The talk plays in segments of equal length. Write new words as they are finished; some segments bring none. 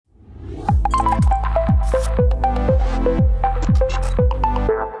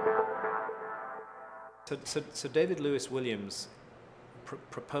So David Lewis Williams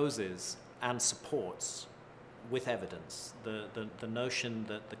proposes and supports with evidence the notion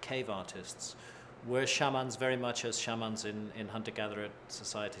that the cave artists were shamans very much as shamans in hunter-gatherer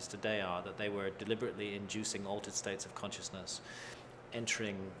societies today are, that they were deliberately inducing altered states of consciousness,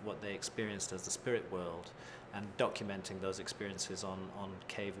 entering what they experienced as the spirit world and documenting those experiences on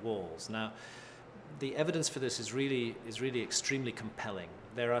cave walls. Now, the evidence for this is really extremely compelling.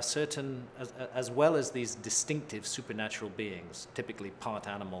 There are certain, as well as these distinctive supernatural beings, typically part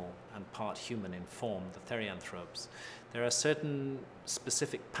animal and part human in form, the therianthropes, there are certain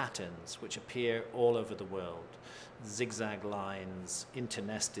specific patterns which appear all over the world. Zigzag lines,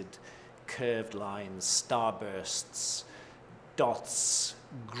 internested curved lines, starbursts, dots,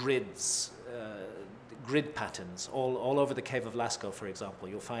 grids, grid patterns, all over the Cave of Lascaux, for example.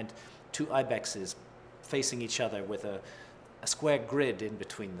 You'll find two ibexes facing each other with a square grid in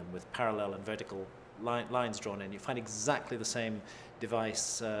between them with parallel and vertical lines drawn in. You find exactly the same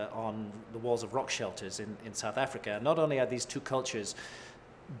device on the walls of rock shelters in South Africa. Not only are these two cultures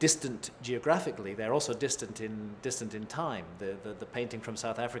distant geographically, they're also distant in time. The painting from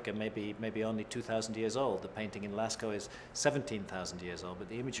South Africa may be only 2,000 years old. The painting in Lascaux is 17,000 years old, but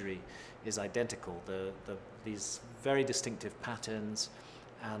the imagery is identical. These very distinctive patterns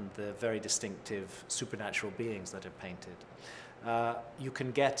and the very distinctive supernatural beings that are painted. You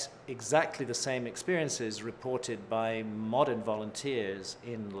can get exactly the same experiences reported by modern volunteers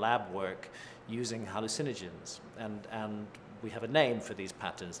in lab work using hallucinogens. And we have a name for these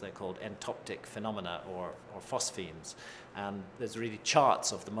patterns. They're called entoptic phenomena or phosphenes. And there's really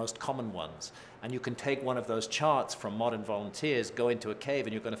charts of the most common ones. And you can take one of those charts from modern volunteers, go into a cave,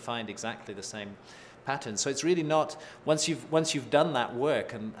 and you're going to find exactly the same patterns. So it's really not, once you've done that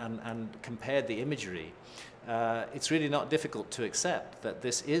work and compared the imagery, it's really not difficult to accept that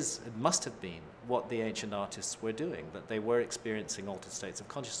it must have been what the ancient artists were doing, that they were experiencing altered states of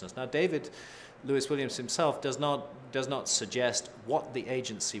consciousness. Now, David Lewis Williams himself does not suggest what the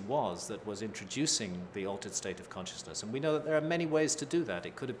agency was that was introducing the altered state of consciousness, and we know that there are many ways to do that.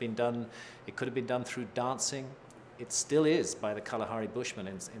 It could have been done through dancing. It still is by the Kalahari Bushmen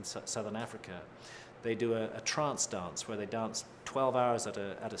in southern Africa. They do a trance dance where they dance 12 hours at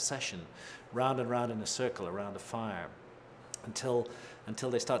a session, round and round in a circle around a fire, until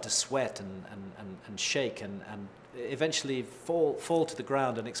they start to sweat and shake and eventually fall to the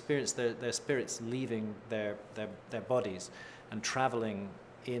ground and experience their spirits leaving their bodies and traveling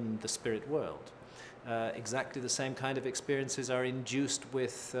in the spirit world. Exactly the same kind of experiences are induced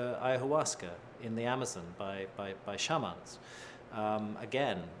with ayahuasca in the Amazon by shamans.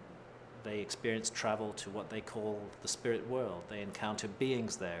 Again, they experience travel to what they call the spirit world. They encounter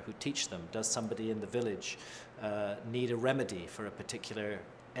beings there who teach them. Does somebody in the village need a remedy for a particular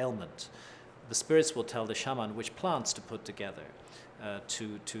ailment? The spirits will tell the shaman which plants to put together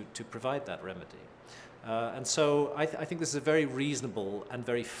to provide that remedy. And so I think this is a very reasonable and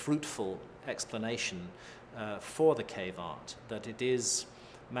very fruitful explanation for the cave art, that it is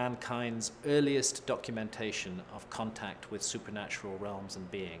mankind's earliest documentation of contact with supernatural realms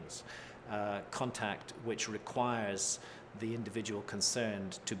and beings, contact which requires the individual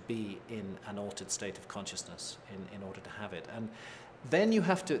concerned to be in an altered state of consciousness in order to have it. And then you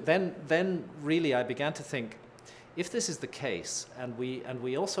have to, then really I began to think, if this is the case, and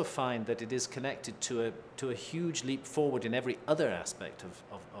we also find that it is connected to a huge leap forward in every other aspect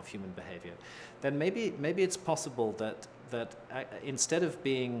of human behavior, then maybe it's possible that instead of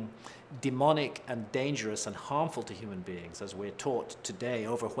being demonic and dangerous and harmful to human beings, as we're taught today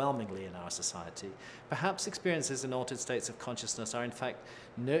overwhelmingly in our society, perhaps experiences in altered states of consciousness are in fact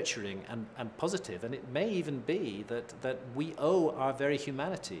nurturing and positive. And it may even be that we owe our very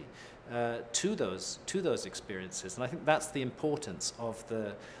humanity to those experiences. And I think that's the importance of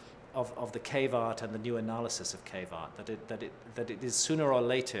the cave art and the new analysis of cave art, that it is sooner or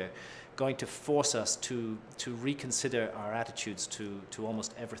later going to force us to reconsider our attitudes to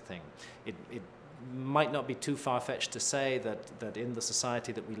almost everything. It might not be too far-fetched to say that in the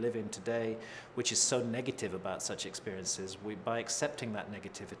society that we live in today, which is so negative about such experiences, by accepting that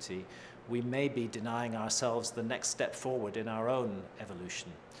negativity, we may be denying ourselves the next step forward in our own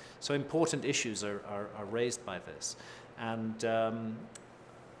evolution. So important issues are raised by this. And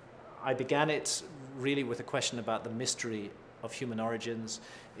I began it really with a question about the mystery of human origins.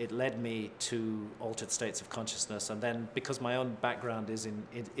 It led me to altered states of consciousness, and then because my own background is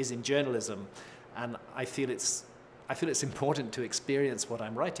in journalism, and I feel it's important to experience what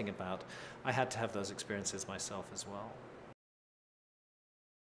I'm writing about, I had to have those experiences myself as well.